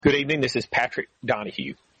Good evening. This is Patrick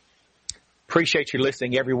Donahue. Appreciate you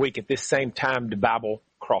listening every week at this same time to Bible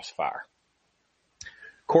Crossfire.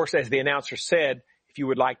 Of course, as the announcer said, if you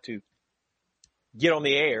would like to get on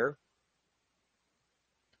the air,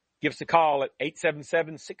 give us a call at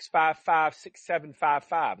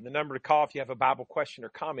 877-655-6755. And the number to call if you have a Bible question or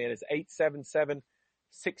comment is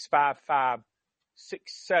 877-655-6755.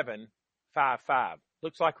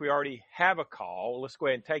 Looks like we already have a call. Let's go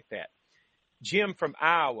ahead and take that. Jim from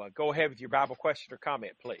Iowa, go ahead with your Bible question or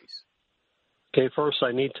comment, please. Okay, first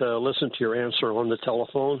I need to listen to your answer on the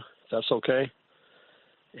telephone, if that's okay.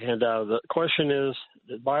 And the question is,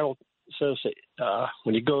 the Bible says that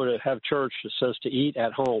when you go to have church, it says to eat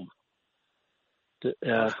at home.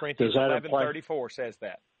 1 Corinthians 11:34 says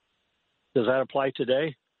that. Does that apply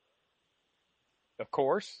today? Of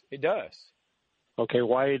course, it does. Okay,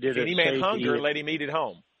 why did if any man hunger, let him eat at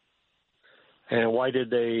home. And why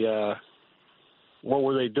did they... what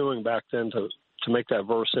were they doing back then to make that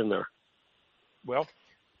verse in there? Well,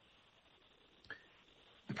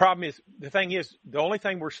 the thing is, the only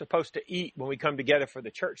thing we're supposed to eat when we come together for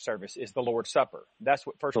the church service is the Lord's Supper. That's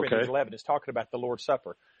what 1 Corinthians 11 is talking about, the Lord's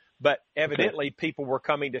Supper. But evidently, people were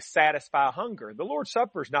coming to satisfy hunger. The Lord's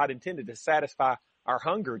Supper is not intended to satisfy our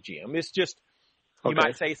hunger, Jim. It's just, you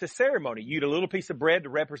might say it's a ceremony. You eat a little piece of bread to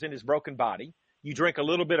represent his broken body. You drink a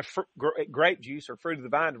little bit of grape juice or fruit of the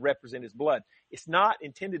vine to represent his blood. It's not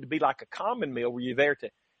intended to be like a common meal where you're there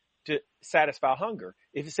to satisfy hunger.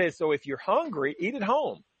 If it says, so if you're hungry, eat at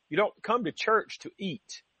home. You don't come to church to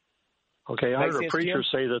eat. Okay, I heard a preacher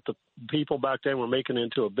say that the people back then were making it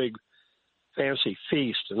into a big fancy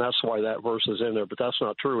feast, and that's why that verse is in there, but that's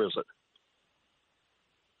not true, is it?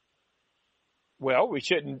 Well, we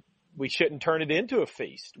shouldn't turn it into a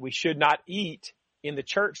feast. We should not eat in the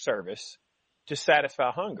church service to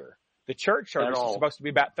satisfy hunger. The church service is supposed to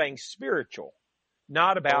be about things spiritual,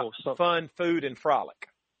 not about fun, food, and frolic.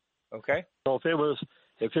 Okay? So if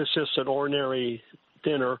it's just an ordinary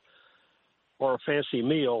dinner or a fancy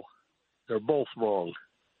meal, they're both wrong.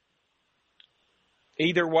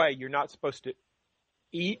 Either way, you're not supposed to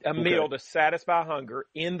eat a meal to satisfy hunger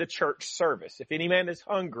in the church service. If any man is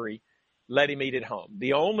hungry, let him eat at home.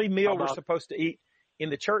 The only meal we're supposed to eat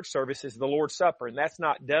in the church service is the Lord's Supper, and that's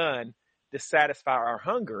not done to satisfy our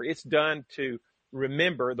hunger. It's done to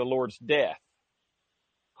remember the Lord's death.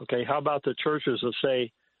 Okay, how about the churches that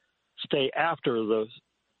say stay after the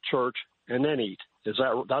church and then eat?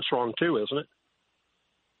 That's wrong too, isn't it?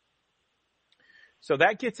 So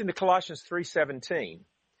that gets into Colossians 3:17.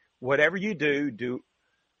 Whatever you do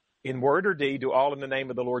in word or deed, do all in the name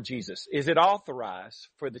of the Lord Jesus. Is it authorized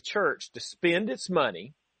for the church to spend its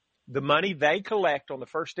money, the money they collect on the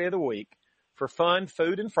first day of the week, for fun,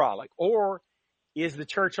 food, and frolic? Or is the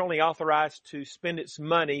church only authorized to spend its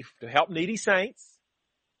money to help needy saints,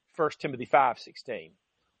 1 Timothy 5:16?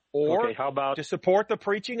 Or how about to support the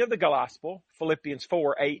preaching of the gospel, Philippians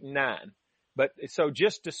 4:8 and 9? But so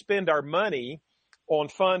just to spend our money on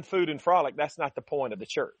fun, food, and frolic, that's not the point of the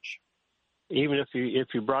church. Even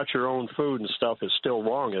if you brought your own food and stuff, it's still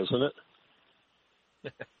wrong, isn't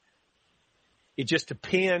it? It just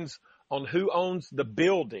depends on who owns the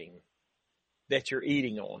building that you're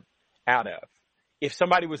eating out of. If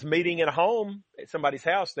somebody was meeting at home at somebody's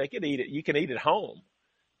house, they could eat it. You can eat at home.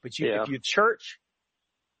 But if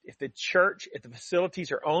the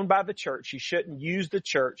facilities are owned by the church, you shouldn't use the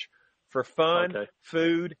church for fun,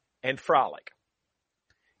 food, and frolic.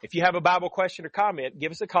 If you have a Bible question or comment,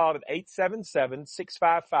 give us a call at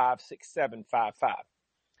 877-655-6755.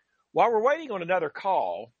 While we're waiting on another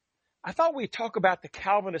call, I thought we'd talk about the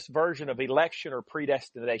Calvinist version of election or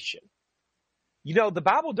predestination. You know, the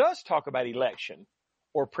Bible does talk about election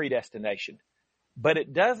or predestination, but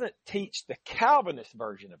it doesn't teach the Calvinist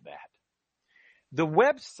version of that. The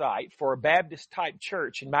website for a Baptist-type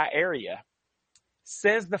church in my area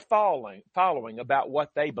says the following about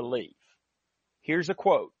what they believe. Here's a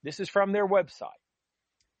quote. This is from their website.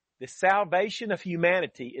 The salvation of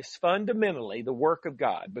humanity is fundamentally the work of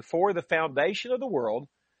God. Before the foundation of the world,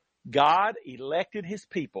 God elected his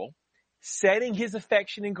people, setting his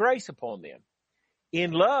affection and grace upon them.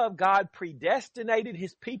 In love, God predestinated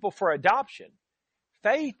his people for adoption.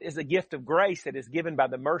 Faith is a gift of grace that is given by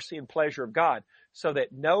the mercy and pleasure of God, so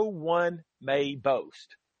that no one may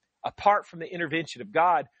boast. Apart from the intervention of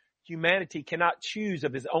God, humanity cannot choose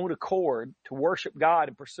of his own accord to worship God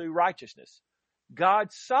and pursue righteousness.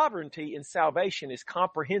 God's sovereignty in salvation is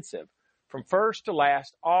comprehensive. From first to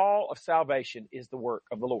last, all of salvation is the work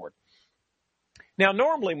of the Lord. Now,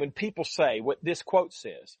 normally when people say what this quote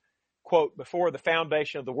says, quote, before the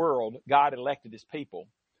foundation of the world, God elected his people,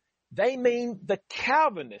 they mean the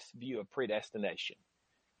Calvinist view of predestination.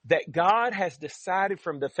 that God has decided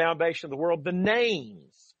from the foundation of the world the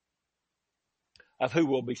names of who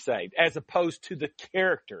will be saved, as opposed to the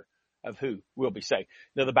character of who will be saved.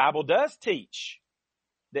 Now, the Bible does teach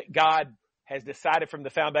that God has decided from the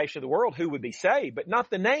foundation of the world who would be saved, but not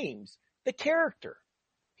the names, the character.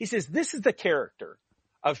 He says, this is the character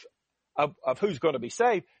of who's going to be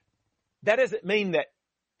saved. That doesn't mean that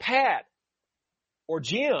Pat or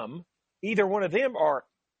Jim, either one of them, are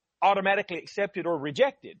automatically accepted or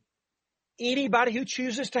rejected. Anybody who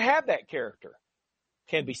chooses to have that character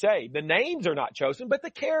can be saved. The names are not chosen, but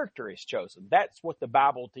the character is chosen. That's what the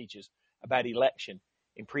Bible teaches about election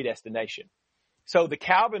and predestination. So the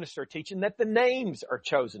Calvinists are teaching that the names are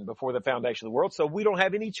chosen before the foundation of the world, so we don't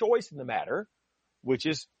have any choice in the matter, which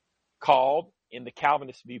is called, in the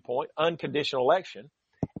Calvinist viewpoint, unconditional election.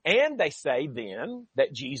 And they say then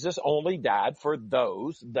that Jesus only died for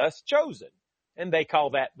those thus chosen. And they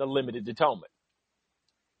call that the limited atonement.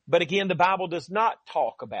 But again, the Bible does not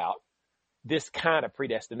talk about this kind of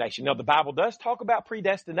predestination. Now, the Bible does talk about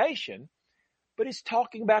predestination, but it's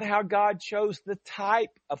talking about how God chose the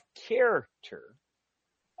type of character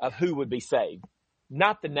of who would be saved,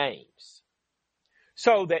 not the names.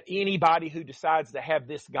 So that anybody who decides to have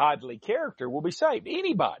this godly character will be saved.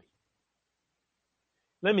 Anybody.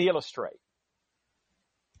 Let me illustrate.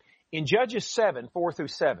 In Judges 7, 4 through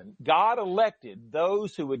 7, God elected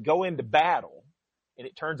those who would go into battle, and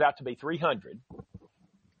it turns out to be 300.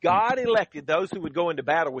 God elected those who would go into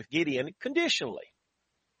battle with Gideon conditionally,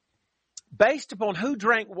 based upon who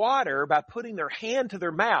drank water by putting their hand to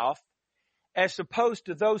their mouth, as opposed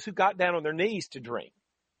to those who got down on their knees to drink.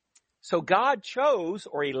 So God chose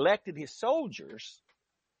or elected his soldiers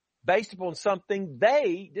based upon something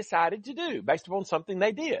they decided to do, based upon something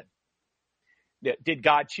they did. Did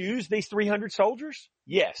God choose these 300 soldiers?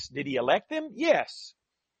 Yes. Did he elect them? Yes.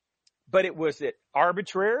 But was it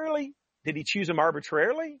arbitrarily? Did he choose them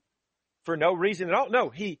arbitrarily for no reason at all? No,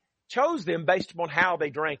 he chose them based upon how they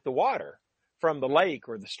drank the water from the lake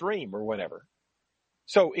or the stream or whatever.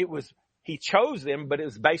 So he chose them, but it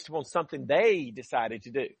was based upon something they decided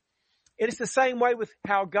to do. And it's the same way with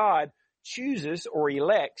how God chooses or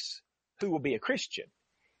elects who will be a Christian.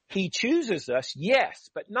 He chooses us, yes,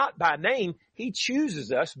 but not by name. He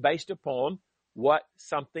chooses us based upon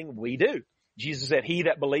something we do. Jesus said, he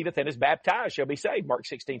that believeth and is baptized shall be saved, Mark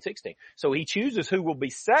 16:16. So he chooses who will be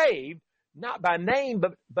saved, not by name,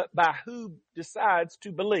 but by who decides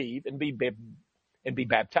to believe and be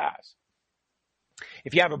baptized.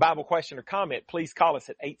 If you have a Bible question or comment, please call us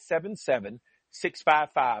at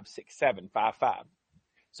 877-655-6755.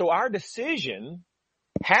 So our decision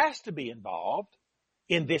has to be involved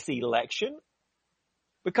in this election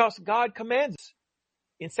because God commands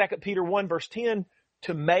in 2 Peter 1 verse 10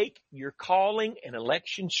 to make your calling and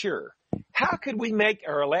election sure. How could we make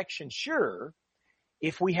our election sure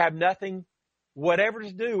if we have nothing whatever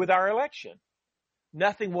to do with our election?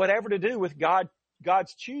 Nothing whatever to do with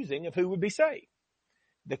God's choosing of who would be saved.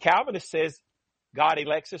 The Calvinist says God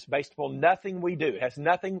elects us based upon nothing we do. It has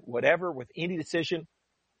nothing whatever with any decision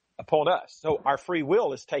upon us. So our free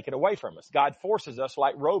will is taken away from us. God forces us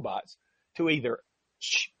like robots to either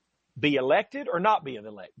be elected or not be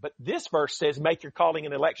elected. But this verse says make your calling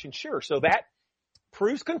and election sure. So that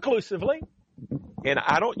proves conclusively, and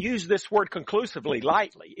I don't use this word conclusively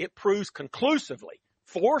lightly, it proves conclusively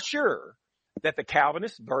for sure that the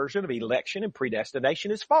Calvinist version of election and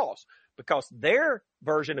predestination is false, because their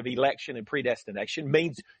version of election and predestination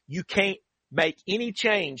means you can't make any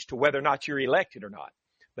change to whether or not you're elected or not.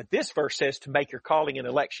 But this verse says to make your calling and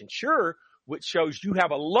election sure, which shows you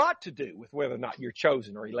have a lot to do with whether or not you're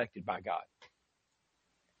chosen or elected by God.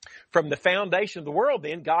 From the foundation of the world,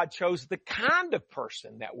 then, God chose the kind of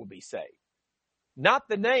person that will be saved. Not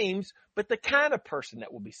the names, but the kind of person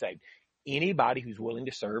that will be saved. Anybody who's willing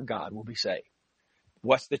to serve God will be saved.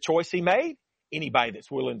 What's the choice he made? Anybody that's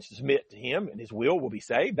willing to submit to him and his will be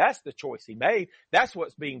saved. That's the choice he made. That's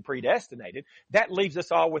what's being predestinated. That leaves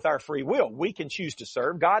us all with our free will. We can choose to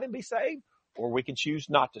serve God and be saved, or we can choose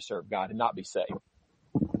not to serve God and not be saved.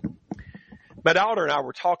 My daughter and I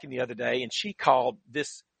were talking the other day, and she called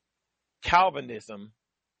this Calvinism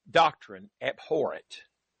doctrine abhorrent.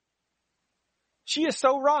 She is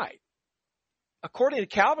so right. According to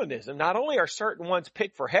Calvinism, not only are certain ones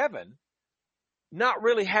picked for heaven, not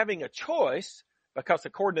really having a choice, because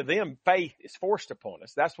according to them, faith is forced upon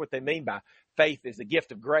us. That's what they mean by faith is a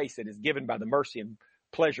gift of grace that is given by the mercy and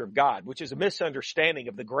pleasure of God, which is a misunderstanding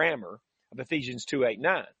of the grammar of Ephesians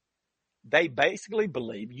 2:8-9. They basically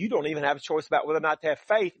believe you don't even have a choice about whether or not to have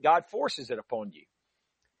faith. God forces it upon you.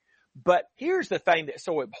 But here's the thing that's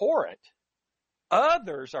so abhorrent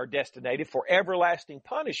Others are destined for everlasting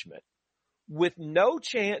punishment with no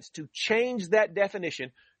chance to change that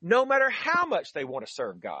definition, no matter how much they want to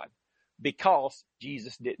serve God, because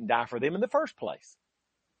Jesus didn't die for them in the first place.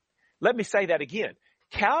 Let me say that again.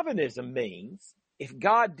 Calvinism means if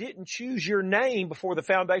God didn't choose your name before the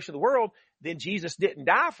foundation of the world, then Jesus didn't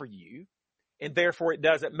die for you, and therefore it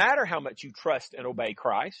doesn't matter how much you trust and obey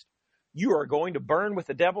Christ. You are going to burn with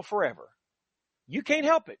the devil forever. You can't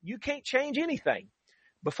help it. You can't change anything.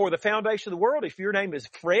 Before the foundation of the world, if your name is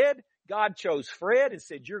Fred, God chose Fred and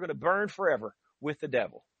said, you're going to burn forever with the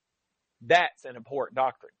devil. That's an important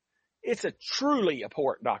doctrine. It's a truly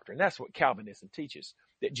important doctrine. That's what Calvinism teaches,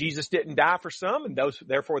 that Jesus didn't die for some, and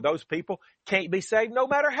therefore those people can't be saved no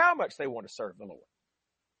matter how much they want to serve the Lord.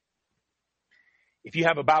 If you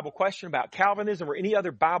have a Bible question about Calvinism or any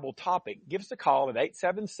other Bible topic, give us a call at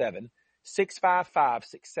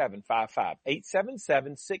 877-655-6755,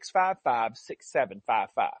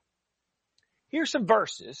 877-655-6755. Here's some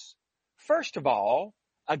verses, first of all,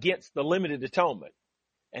 against the limited atonement,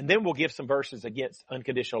 and then we'll give some verses against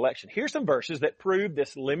unconditional election. Here's some verses that prove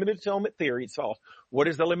this limited atonement theory is false. What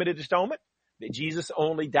is the limited atonement? That Jesus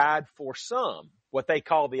only died for some, what they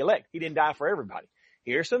call the elect. He didn't die for everybody.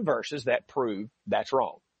 Here's some verses that prove that's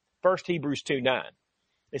wrong. First, Hebrews 2:9.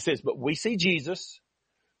 It says, but we see Jesus,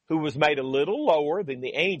 who was made a little lower than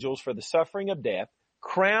the angels for the suffering of death,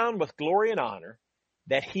 crowned with glory and honor,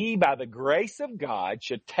 that he, by the grace of God,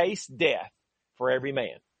 should taste death for every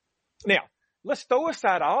man. Now, let's throw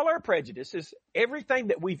aside all our prejudices, everything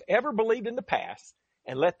that we've ever believed in the past,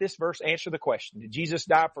 and let this verse answer the question. Did Jesus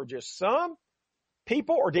die for just some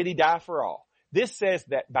people, or did he die for all? This says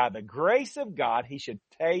that by the grace of God, he should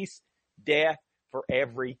taste death for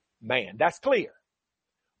every man. That's clear.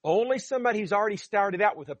 Only somebody who's already started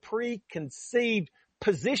out with a preconceived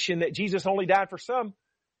position that Jesus only died for some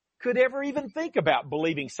could ever even think about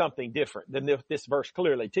believing something different than this verse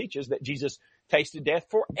clearly teaches, that Jesus tasted death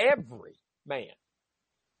for every man.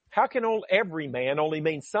 How can every man only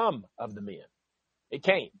mean some of the men? It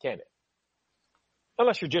can't, can it?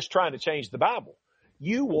 Unless you're just trying to change the Bible.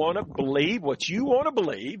 You want to believe what you want to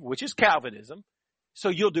believe, which is Calvinism, so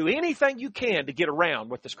you'll do anything you can to get around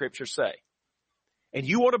what the scriptures say. And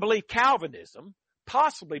you want to believe Calvinism,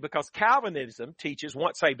 possibly because Calvinism teaches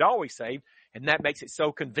once saved, always saved, and that makes it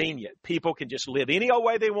so convenient. People can just live any old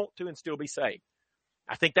way they want to and still be saved.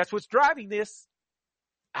 I think that's what's driving this.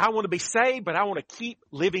 I want to be saved, but I want to keep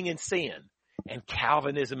living in sin. And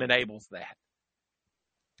Calvinism enables that.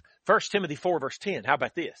 1 Timothy 4 verse 10, how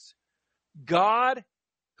about this? God,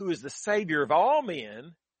 who is the Savior of all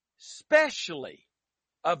men, especially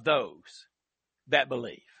of those that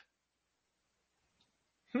believe.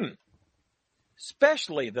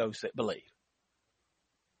 Especially those that believe.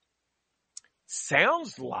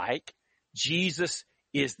 Sounds like Jesus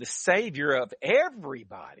is the Savior of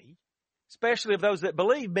everybody, especially of those that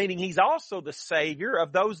believe, meaning he's also the Savior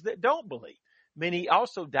of those that don't believe, meaning he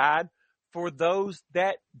also died for those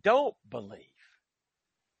that don't believe.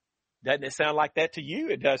 Doesn't it sound like that to you?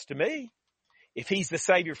 It does to me. If he's the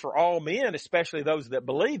Savior for all men, especially those that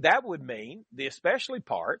believe, that would mean, the especially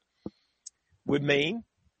part, would mean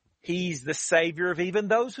he's the Savior of even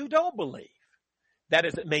those who don't believe. That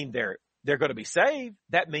doesn't mean they're going to be saved.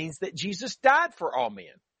 That means that Jesus died for all men.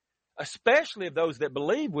 Especially of those that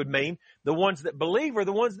believe would mean the ones that believe are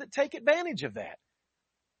the ones that take advantage of that.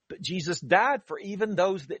 But Jesus died for even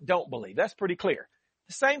those that don't believe. That's pretty clear.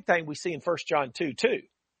 The same thing we see in 1 John 2:2.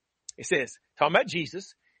 It says, talking about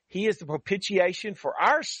Jesus, he is the propitiation for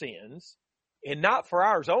our sins, and not for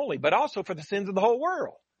ours only, but also for the sins of the whole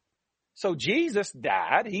world. So Jesus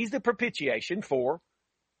died. He's the propitiation for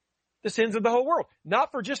the sins of the whole world.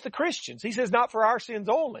 Not for just the Christians. He says not for our sins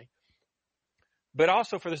only, but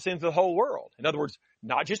also for the sins of the whole world. In other words,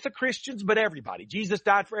 not just the Christians, but everybody. Jesus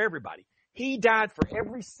died for everybody. He died for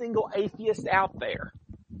every single atheist out there.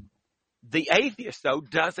 The atheist, though,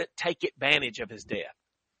 doesn't take advantage of his death.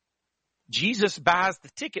 Jesus buys the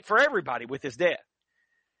ticket for everybody with his death.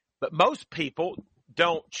 But most people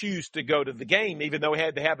don't choose to go to the game, even though they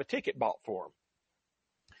had to have a ticket bought for them.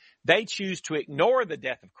 They choose to ignore the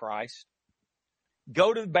death of Christ,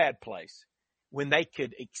 go to the bad place, when they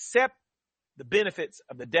could accept the benefits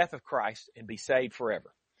of the death of Christ and be saved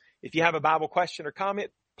forever. If you have a Bible question or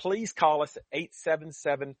comment, please call us at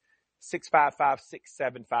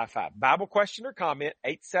 877-655-6755. Bible question or comment,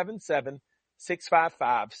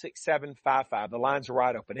 877-655-6755. The lines are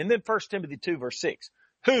wide open. And then 1 Timothy 2 verse 6,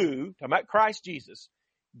 who, talking about Christ Jesus,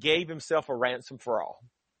 gave himself a ransom for all.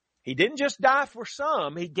 He didn't just die for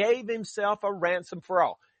some, he gave himself a ransom for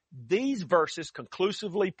all. These verses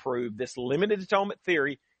conclusively prove this limited atonement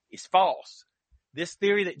theory is false. This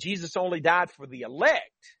theory that Jesus only died for the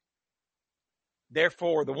elect,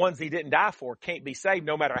 therefore the ones he didn't die for can't be saved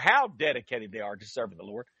no matter how dedicated they are to serving the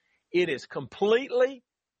Lord, it is completely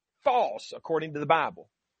false according to the Bible.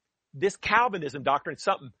 This Calvinism doctrine is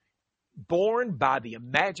something born by the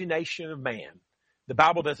imagination of man. The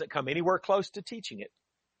Bible doesn't come anywhere close to teaching it.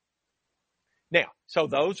 Now, so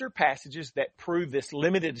those are passages that prove this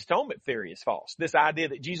limited atonement theory is false. This idea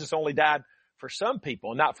that Jesus only died for some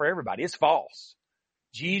people and not for everybody is false.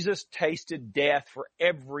 Jesus tasted death for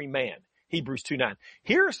every man. Hebrews 2:9.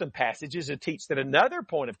 Here are some passages that teach that another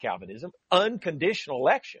point of Calvinism, unconditional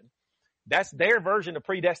election, that's their version of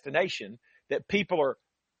predestination, that people are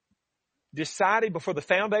decided before the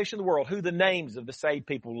foundation of the world who the names of the saved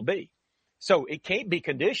people will be. So it can't be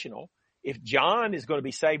conditional. If John is going to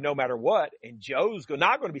be saved no matter what, and Joe's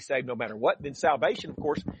not going to be saved no matter what, then salvation, of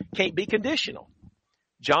course, can't be conditional.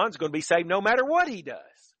 John's going to be saved no matter what he does.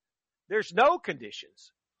 There's no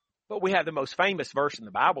conditions. But we have the most famous verse in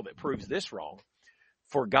the Bible that proves this wrong.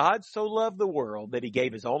 For God so loved the world that he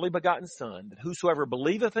gave his only begotten Son, that whosoever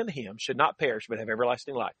believeth in him should not perish but have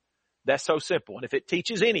everlasting life. That's so simple. And if it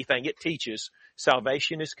teaches anything, it teaches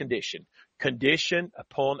salvation is conditioned. Condition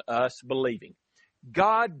upon us believing.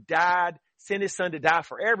 God died, sent his Son to die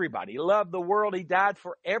for everybody. He loved the world. He died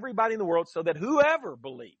for everybody in the world so that whoever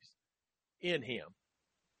believes in him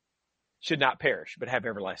should not perish but have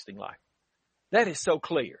everlasting life. That is so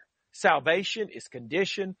clear. Salvation is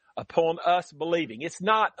conditioned upon us believing. It's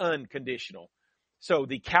not unconditional. So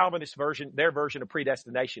the Calvinist version, their version of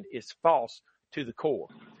predestination, is false to the core.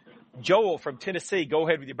 Joel from Tennessee, go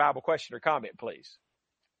ahead with your Bible question or comment, please.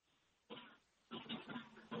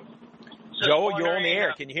 Joel, you're on the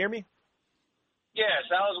air. Can you hear me? Yes,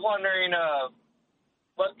 I was wondering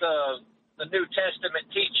what the New Testament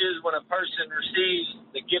teaches when a person receives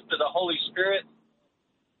the gift of the Holy Spirit.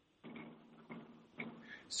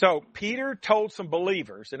 So Peter told some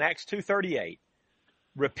believers in Acts 2:38,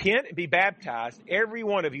 repent and be baptized, every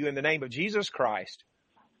one of you, in the name of Jesus Christ,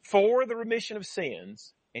 for the remission of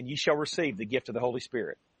sins, and ye shall receive the gift of the Holy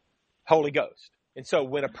Spirit, Holy Ghost. And so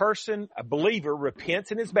when a person, a believer,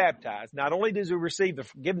 repents and is baptized, not only does he receive the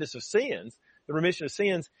forgiveness of sins, the remission of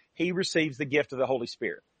sins, he receives the gift of the Holy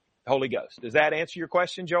Spirit, the Holy Ghost. Does that answer your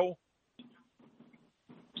question, Joel?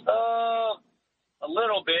 A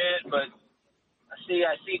little bit, but I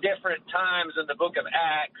see different times in the book of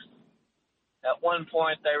Acts. At one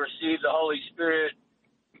point, they received the Holy Spirit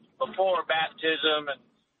before baptism, and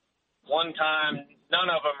one time, none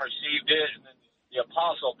of them received it. And the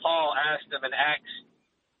Apostle Paul asked them in Acts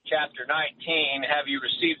chapter 19, have you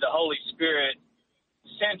received the Holy Spirit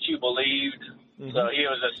since you believed? Mm-hmm. So he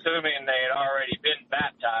was assuming they had already been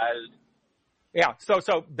baptized. Yeah,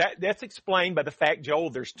 so that's explained by the fact,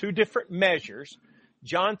 Joel, there's two different measures.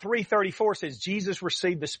 John 3:34 says Jesus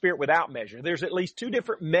received the Spirit without measure. There's at least two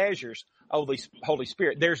different measures of the Holy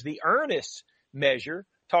Spirit. There's the earnest measure,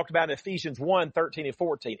 talked about in Ephesians 1:13 and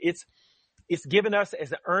 14. It's given us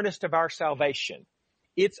as an earnest of our salvation.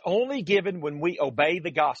 It's only given when we obey the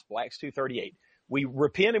gospel, Acts 2:38. We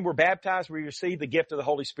repent and we're baptized, we receive the gift of the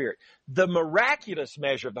Holy Spirit. The miraculous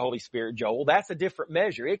measure of the Holy Spirit, Joel, that's a different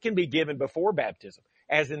measure. It can be given before baptism,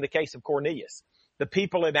 as in the case of Cornelius. The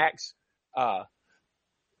people in Acts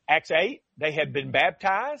 8, they had been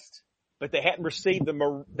baptized, but they hadn't received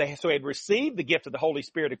so they had received the gift of the Holy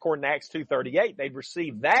Spirit according to Acts 2:38. They'd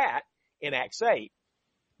received that in Acts 8.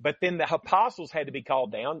 But then the apostles had to be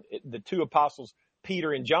called down, the two apostles,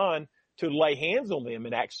 Peter and John, to lay hands on them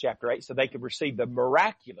in Acts chapter 8 so they could receive the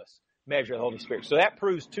miraculous measure of the Holy Spirit. So that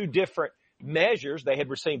proves two different measures. They had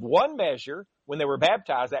received one measure when they were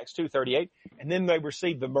baptized, Acts 2:38, and then they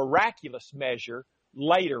received the miraculous measure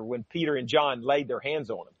later when Peter and John laid their hands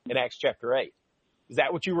on them in Acts chapter 8. Is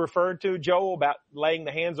that what you referred to, Joel, about laying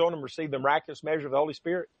the hands on them, receive the miraculous measure of the Holy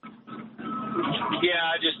Spirit?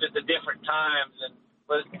 Yeah, just at the different times. And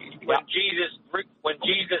when Jesus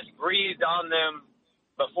breathed on them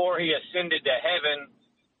before he ascended to heaven,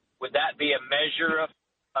 would that be a measure of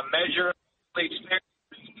the Holy Spirit?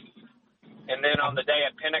 And then on the day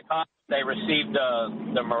of Pentecost, they received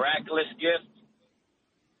the miraculous gift.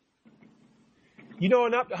 You know,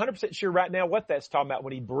 I'm not 100% sure right now what that's talking about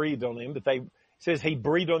when he breathed on them, but says he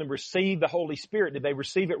breathed on them, received the Holy Spirit. Did they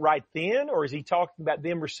receive it right then, or is he talking about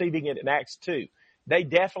them receiving it in Acts 2? They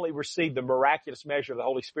definitely received the miraculous measure of the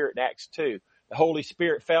Holy Spirit in Acts 2. The Holy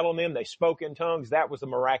Spirit fell on them. They spoke in tongues. That was the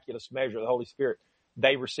miraculous measure of the Holy Spirit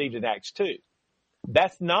they received in Acts 2.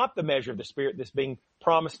 That's not the measure of the Spirit that's being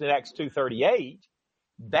promised in Acts 2:38.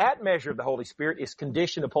 That measure of the Holy Spirit is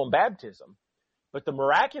conditioned upon baptism. But the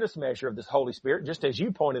miraculous measure of this Holy Spirit, just as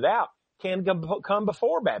you pointed out, can come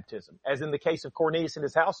before baptism, as in the case of Cornelius and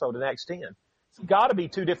his household in Acts 10. It's got to be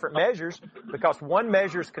two different measures, because one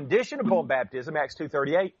measure is conditioned upon baptism, Acts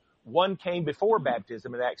 2:38. One came before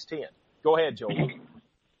baptism in Acts 10. Go ahead, Joel.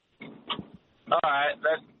 All right,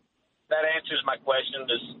 that answers my question.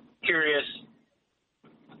 Just curious.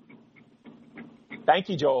 Thank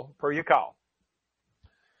you, Joel, for your call.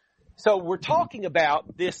 So we're talking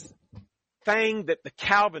about this thing that the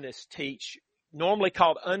Calvinists teach, normally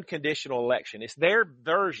called unconditional election. It's their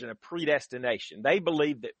version of predestination. They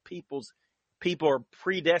believe that people are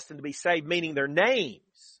predestined to be saved, meaning their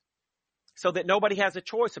names, so that nobody has a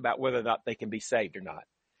choice about whether or not they can be saved or not.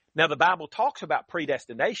 Now, the Bible talks about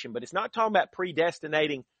predestination, but it's not talking about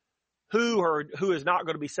predestinating who is not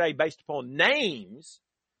going to be saved based upon names,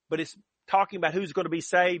 but it's talking about who's going to be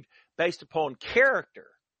saved based upon character,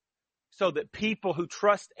 so that people who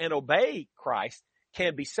trust and obey Christ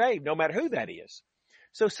can be saved, no matter who that is.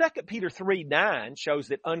 So 2 Peter 3:9 shows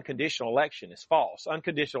that unconditional election is false.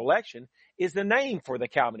 Unconditional election is the name for the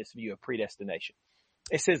Calvinist view of predestination.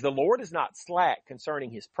 It says, the Lord is not slack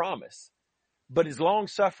concerning his promise, but is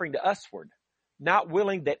long-suffering to usward, not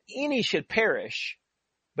willing that any should perish,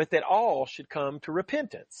 but that all should come to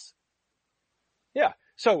repentance. Yeah.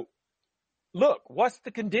 So look, what's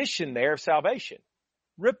the condition there of salvation?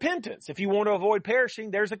 Repentance. If you want to avoid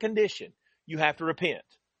perishing, there's a condition. You have to repent.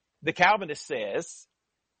 The Calvinist says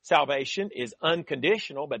salvation is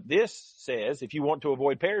unconditional, but this says if you want to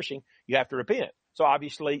avoid perishing, you have to repent. So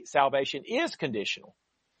obviously salvation is conditional.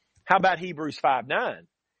 How about Hebrews 5:9?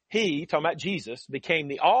 He, talking about Jesus, became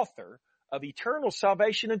the author of eternal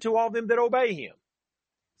salvation unto all them that obey him.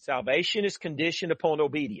 Salvation is conditioned upon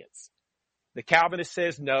obedience. The Calvinist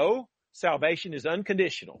says no, salvation is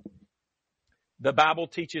unconditional. The Bible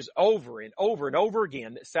teaches over and over and over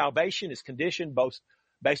again that salvation is conditioned both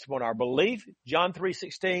based upon our belief, John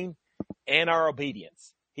 3:16, and our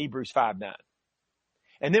obedience, Hebrews 5:9.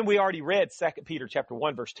 And then we already read 2 Peter chapter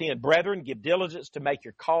 1, verse 10, brethren, give diligence to make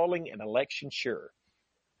your calling and election sure.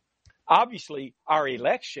 Obviously, our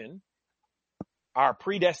election, our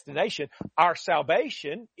predestination, our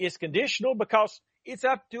salvation is conditional because it's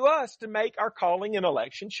up to us to make our calling and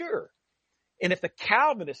election sure. And if the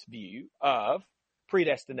Calvinist view of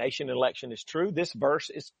predestination and election is true, this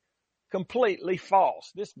verse is completely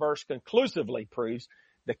false. This verse conclusively proves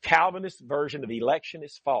the Calvinist version of election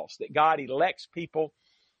is false, that God elects people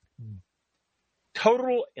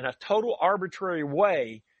in a total arbitrary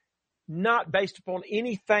way, not based upon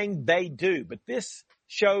anything they do. But this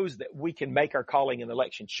shows that we can make our calling and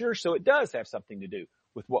election sure, so it does have something to do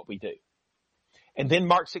with what we do. And then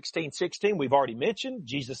Mark 16:16, we've already mentioned,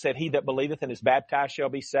 Jesus said, he that believeth and is baptized shall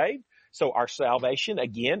be saved. So our salvation,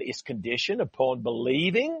 again, is conditioned upon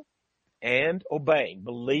believing and obeying,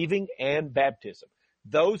 believing and baptism.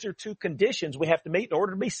 Those are two conditions we have to meet in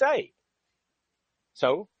order to be saved.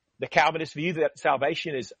 So the Calvinist view that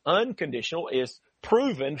salvation is unconditional is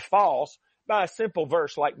proven false by a simple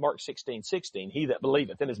verse like Mark 16:16, he that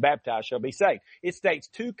believeth and is baptized shall be saved. It states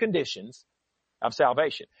two conditions of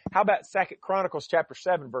salvation. How about 2 Chronicles chapter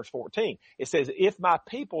 7, verse 14? It says, if my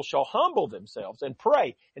people shall humble themselves and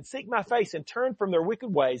pray and seek my face and turn from their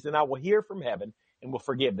wicked ways, then I will hear from heaven and will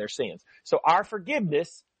forgive their sins. So our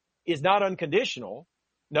forgiveness is not unconditional.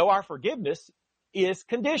 No, our forgiveness is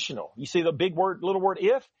conditional. You see the big word, little word,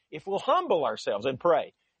 if we'll humble ourselves and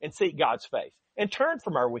pray and seek God's face and turn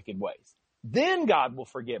from our wicked ways, then God will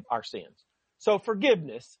forgive our sins. So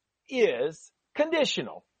forgiveness is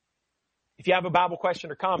conditional. If you have a Bible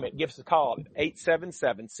question or comment, give us a call at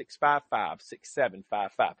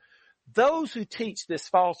 877-655-6755. Those who teach this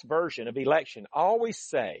false version of election always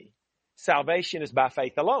say salvation is by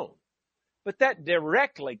faith alone. But that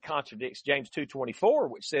directly contradicts James 2:24,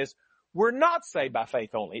 which says we're not saved by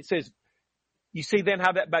faith only. It says, you see then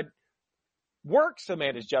how that by works a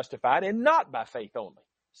man is justified and not by faith only.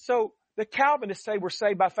 So the Calvinists say we're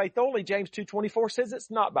saved by faith only. James 2:24 says it's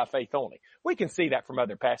not by faith only. We can see that from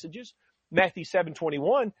other passages. Matthew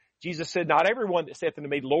 7:21, Jesus said, not everyone that saith unto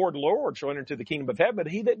me, Lord, Lord, shall enter into the kingdom of heaven, but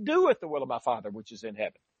he that doeth the will of my Father which is in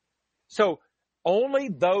heaven. So only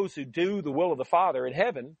those who do the will of the Father in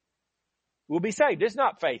heaven will be saved. It's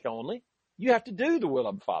not faith only. You have to do the will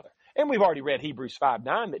of the Father. And we've already read Hebrews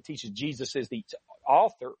 5:9 that teaches Jesus is the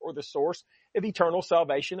author or the source of eternal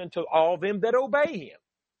salvation unto all them that obey him.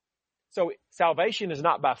 So salvation is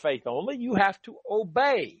not by faith only. You have to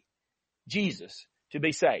obey Jesus to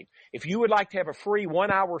be saved. If you would like to have a free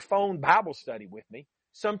 1-hour phone Bible study with me,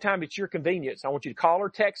 sometime at your convenience, I want you to call or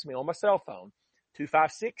text me on my cell phone,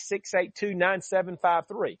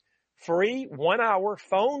 256-682-9753. Free 1-hour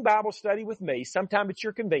phone Bible study with me, sometime at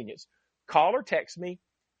your convenience. Call or text me,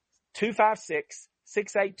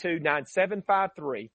 256-682-9753.